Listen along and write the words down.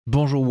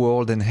Bonjour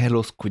world and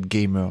hello Squid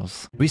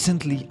Gamers.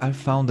 Recently I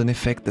found an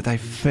effect that I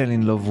fell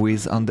in love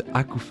with on the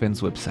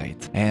Akufen's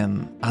website.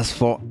 And as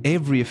for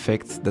every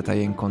effect that I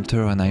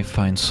encounter and I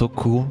find so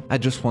cool, I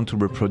just want to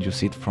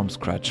reproduce it from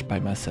scratch by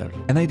myself.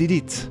 And I did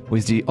it,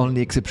 with the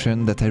only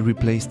exception that I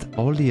replaced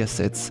all the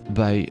assets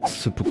by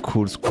super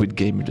cool Squid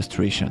Game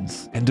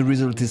illustrations. And the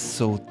result is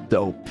so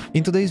dope.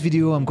 In today's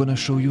video I'm gonna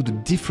show you the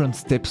different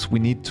steps we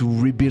need to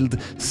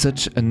rebuild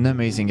such an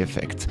amazing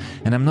effect.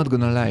 And I'm not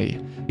gonna lie,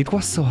 it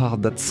was so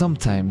hard that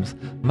sometimes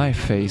my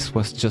face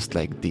was just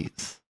like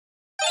this.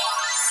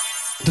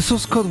 The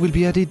source code will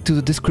be added to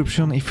the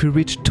description if we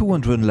reach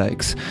 200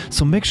 likes,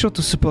 so make sure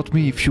to support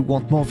me if you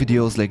want more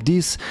videos like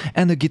this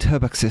and a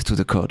GitHub access to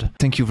the code.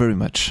 Thank you very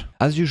much.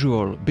 As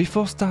usual,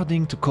 before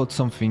starting to code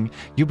something,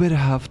 you better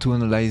have to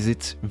analyze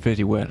it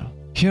very well.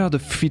 Here are the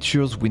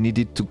features we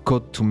needed to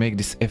code to make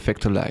this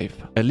effect alive.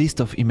 A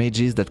list of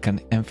images that can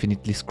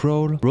infinitely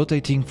scroll,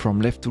 rotating from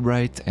left to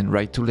right and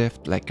right to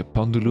left like a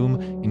pendulum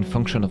in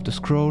function of the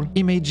scroll,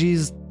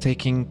 images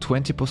taking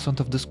 20%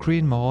 of the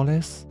screen more or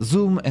less,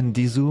 zoom and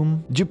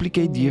dezoom,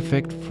 duplicate the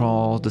effect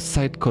for the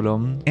side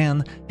column,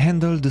 and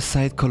handle the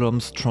side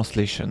column's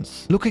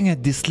translations. Looking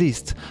at this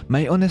list,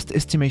 my honest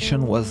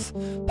estimation was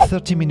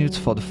 30 minutes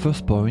for the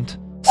first point,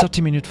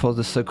 30 minutes for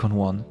the second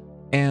one,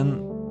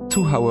 and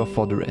 2 hours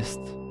for the rest.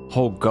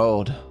 Oh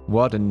god,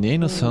 what an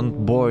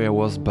innocent boy I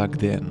was back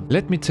then.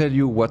 Let me tell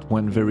you what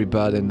went very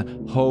bad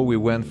and how we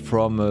went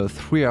from a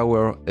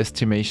 3-hour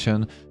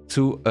estimation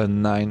to a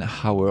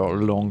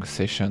 9-hour long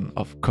session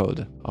of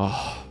code.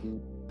 Oh,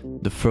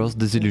 the first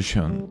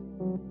disillusion,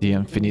 the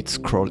infinite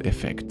scroll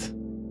effect.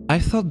 I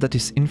thought that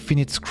this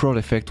infinite scroll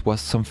effect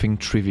was something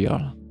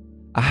trivial.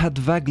 I had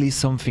vaguely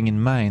something in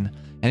mind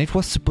and it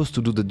was supposed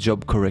to do the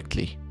job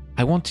correctly.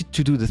 I wanted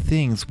to do the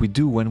things we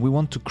do when we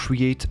want to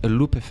create a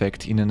loop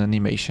effect in an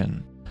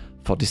animation.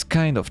 For this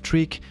kind of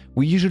trick,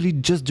 we usually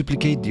just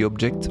duplicate the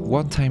object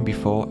one time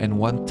before and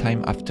one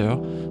time after,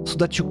 so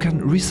that you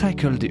can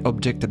recycle the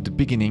object at the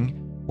beginning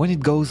when it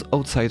goes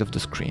outside of the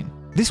screen.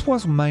 This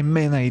was my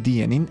main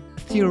idea and in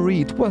theory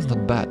it was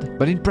not bad,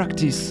 but in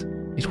practice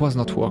it was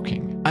not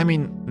working. I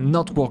mean,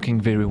 not working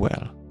very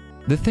well.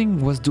 The thing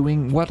was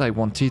doing what I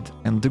wanted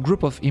and the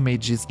group of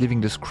images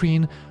leaving the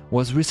screen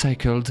was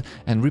recycled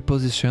and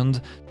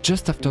repositioned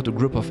just after the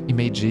group of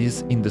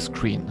images in the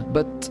screen,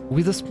 but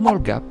with a small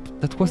gap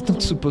that was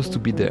not supposed to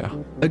be there.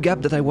 A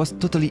gap that I was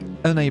totally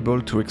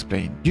unable to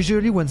explain.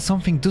 Usually when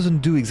something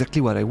doesn't do exactly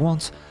what I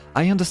want,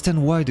 I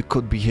understand why the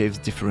code behaves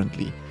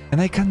differently, and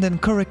I can then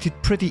correct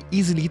it pretty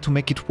easily to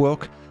make it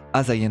work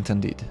as I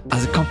intended.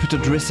 As a computer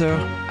dresser,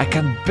 I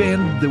can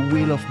bend the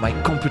wheel of my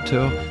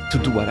computer to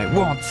do what I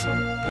want.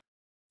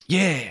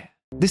 Yeah!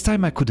 This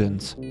time I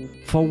couldn't.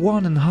 For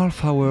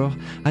 1.5 hours,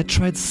 I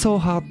tried so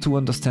hard to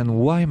understand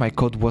why my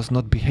code was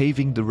not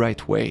behaving the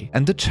right way,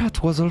 and the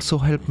chat was also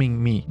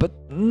helping me, but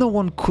no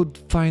one could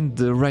find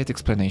the right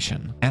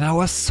explanation. And I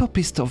was so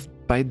pissed off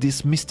by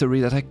this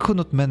mystery that I could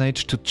not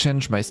manage to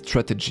change my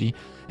strategy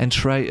and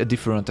try a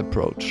different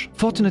approach.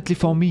 Fortunately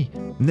for me,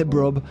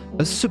 Nebrob,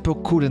 a super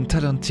cool and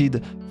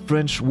talented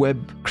French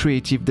web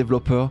creative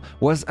developer,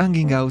 was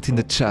hanging out in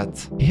the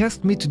chat. He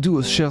asked me to do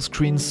a share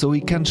screen so he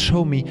can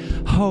show me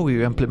how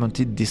he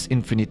implemented this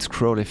infinite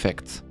scroll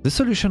effect. The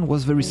solution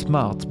was very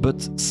smart,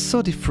 but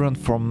so different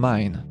from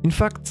mine. In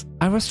fact,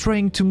 I was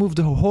trying to move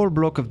the whole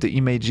block of the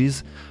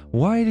images,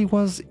 while he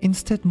was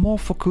instead more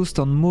focused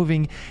on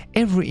moving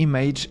every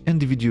image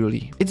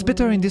individually. It's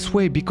better in this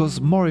way because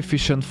more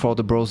efficient for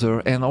the browser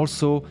and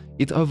also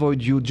it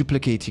avoids you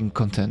duplicating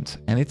content,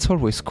 and it's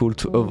always cool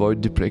to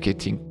avoid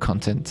duplicating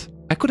content.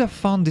 I could have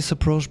found this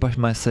approach by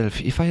myself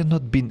if I had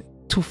not been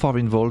too far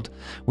involved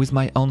with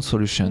my own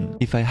solution.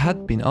 If I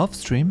had been off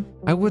stream,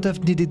 I would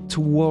have needed to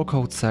walk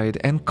outside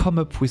and come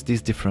up with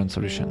this different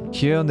solution.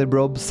 Here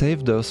Nebrob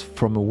saved us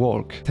from a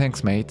walk.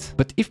 Thanks mate.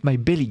 But if my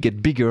belly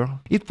get bigger,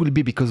 it will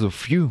be because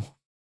of you.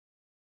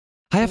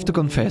 I have to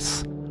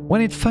confess,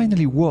 when it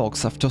finally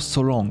works after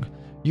so long,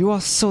 you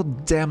are so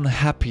damn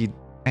happy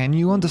and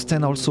you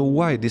understand also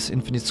why this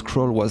infinite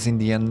scroll was in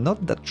the end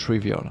not that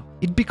trivial.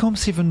 It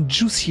becomes even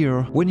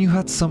juicier when you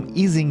had some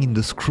easing in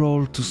the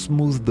scroll to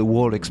smooth the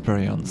whole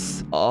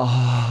experience.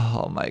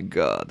 Oh my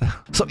god.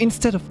 So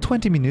instead of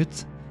 20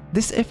 minutes,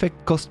 this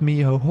effect cost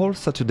me a whole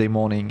Saturday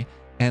morning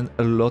and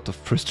a lot of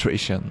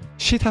frustration.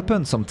 Shit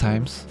happens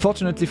sometimes.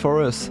 Fortunately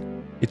for us,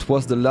 it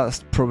was the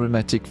last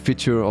problematic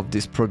feature of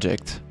this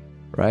project,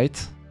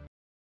 right?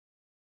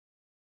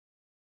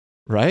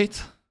 Right?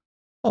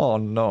 Oh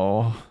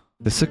no.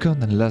 The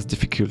second and last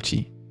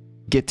difficulty,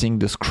 getting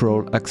the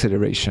scroll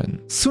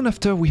acceleration. Soon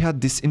after we had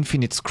this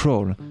infinite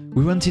scroll,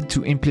 we wanted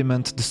to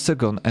implement the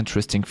second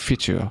interesting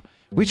feature,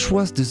 which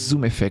was the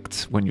zoom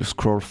effect when you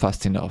scroll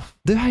fast enough.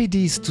 The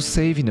idea is to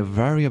save in a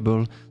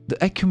variable the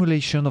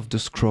accumulation of the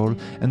scroll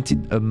until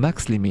a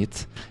max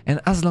limit, and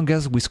as long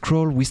as we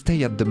scroll we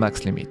stay at the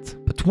max limit.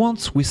 But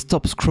once we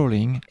stop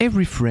scrolling,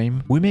 every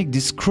frame we make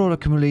this scroll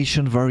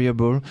accumulation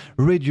variable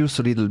reduce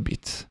a little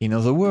bit. In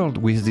other words,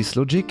 with this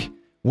logic,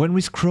 when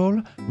we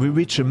scroll, we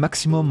reach a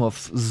maximum of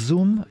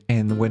zoom,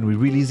 and when we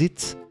release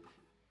it,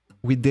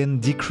 we then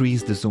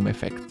decrease the zoom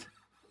effect.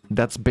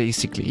 That's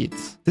basically it.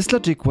 This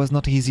logic was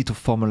not easy to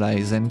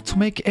formalize, and to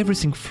make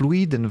everything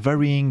fluid and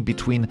varying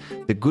between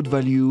the good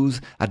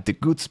values, at the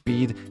good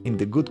speed, in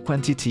the good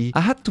quantity,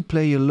 I had to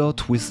play a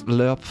lot with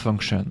lerp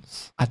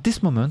functions. At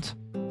this moment,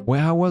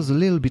 where I was a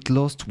little bit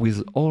lost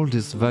with all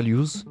these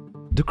values,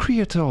 the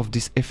creator of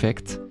this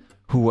effect,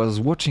 who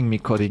was watching me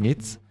coding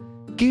it,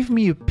 gave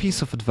me a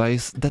piece of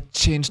advice that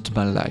changed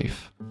my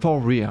life. For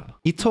real.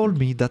 He told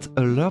me that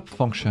a lerp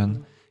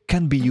function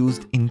can be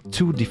used in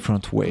 2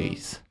 different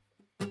ways.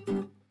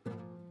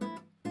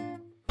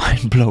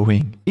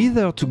 Mind-blowing.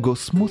 Either to go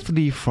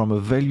smoothly from a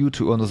value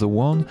to another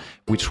one,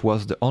 which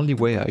was the only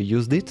way I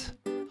used it,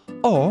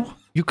 or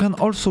you can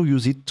also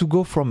use it to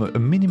go from a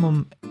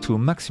minimum to a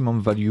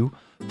maximum value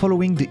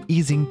following the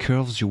easing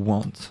curves you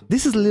want.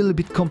 This is a little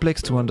bit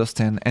complex to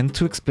understand and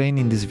to explain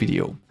in this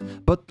video,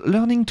 but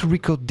learning to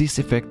record this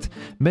effect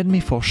made me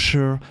for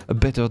sure a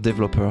better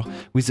developer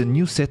with a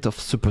new set of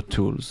super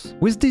tools.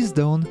 With this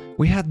done,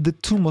 we had the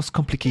 2 most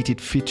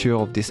complicated features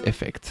of this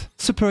effect.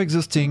 Super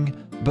exhausting,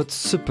 but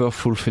super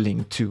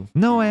fulfilling too.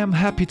 Now I am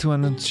happy to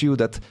announce you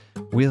that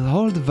with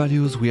all the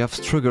values we have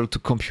struggled to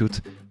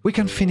compute, we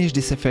can finish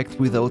this effect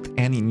without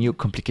any new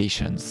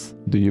complications.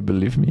 Do you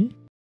believe me?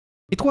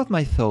 It was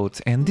my thought,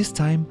 and this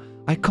time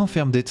I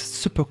confirmed it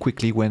super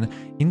quickly when,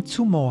 in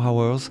 2 more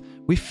hours,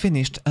 we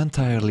finished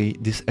entirely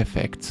this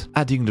effect.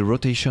 Adding the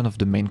rotation of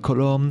the main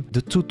column,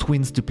 the 2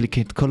 twins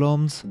duplicate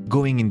columns,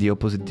 going in the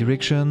opposite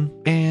direction,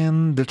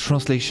 and the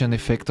translation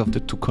effect of the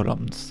 2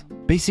 columns.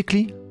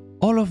 Basically,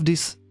 all of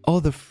these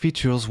other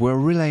features were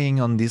relying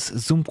on this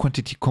zoom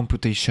quantity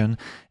computation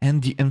and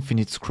the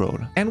infinite scroll.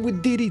 And we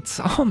did it!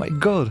 Oh my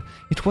god!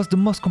 It was the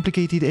most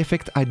complicated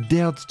effect I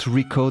dared to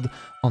record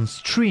on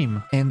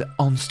stream. And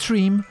on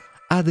stream,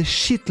 add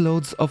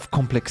shitloads of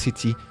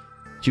complexity.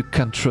 You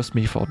can trust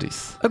me for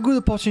this. A good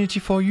opportunity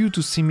for you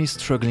to see me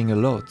struggling a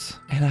lot.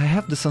 And I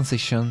have the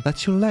sensation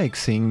that you like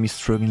seeing me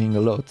struggling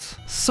a lot.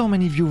 So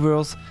many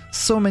viewers,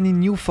 so many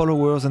new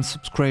followers and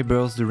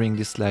subscribers during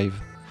this live.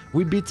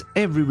 We beat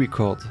every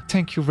record.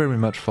 Thank you very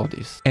much for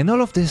this. And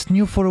all of these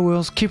new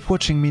followers keep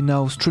watching me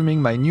now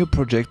streaming my new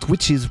project,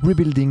 which is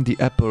rebuilding the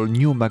Apple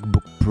new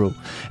MacBook Pro.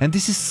 And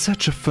this is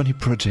such a funny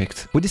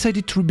project. We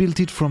decided to rebuild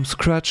it from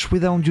scratch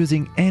without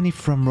using any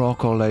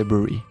framework or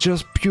library.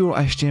 Just pure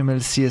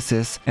HTML,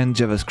 CSS and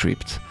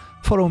JavaScript.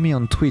 Follow me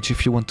on Twitch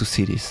if you want to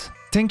see this.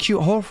 Thank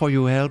you all for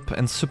your help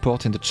and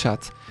support in the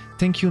chat.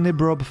 Thank you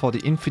Nebrob for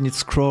the infinite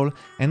scroll,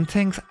 and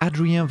thanks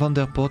Adrien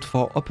Vanderpoort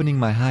for opening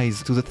my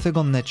eyes to the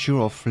second nature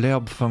of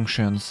lerp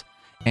functions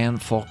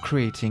and for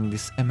creating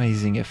this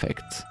amazing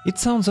effect. It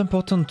sounds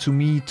important to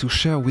me to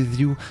share with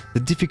you the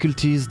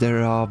difficulties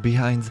there are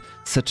behind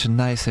such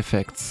nice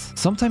effects.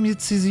 Sometimes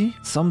it's easy,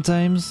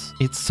 sometimes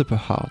it's super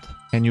hard.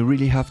 And you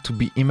really have to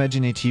be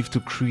imaginative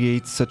to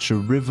create such a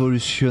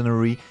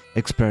revolutionary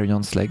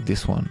experience like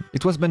this one.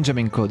 It was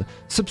Benjamin Code.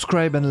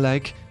 Subscribe and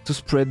like to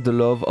spread the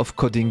love of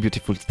coding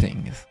beautiful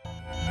things.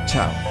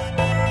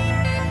 Ciao!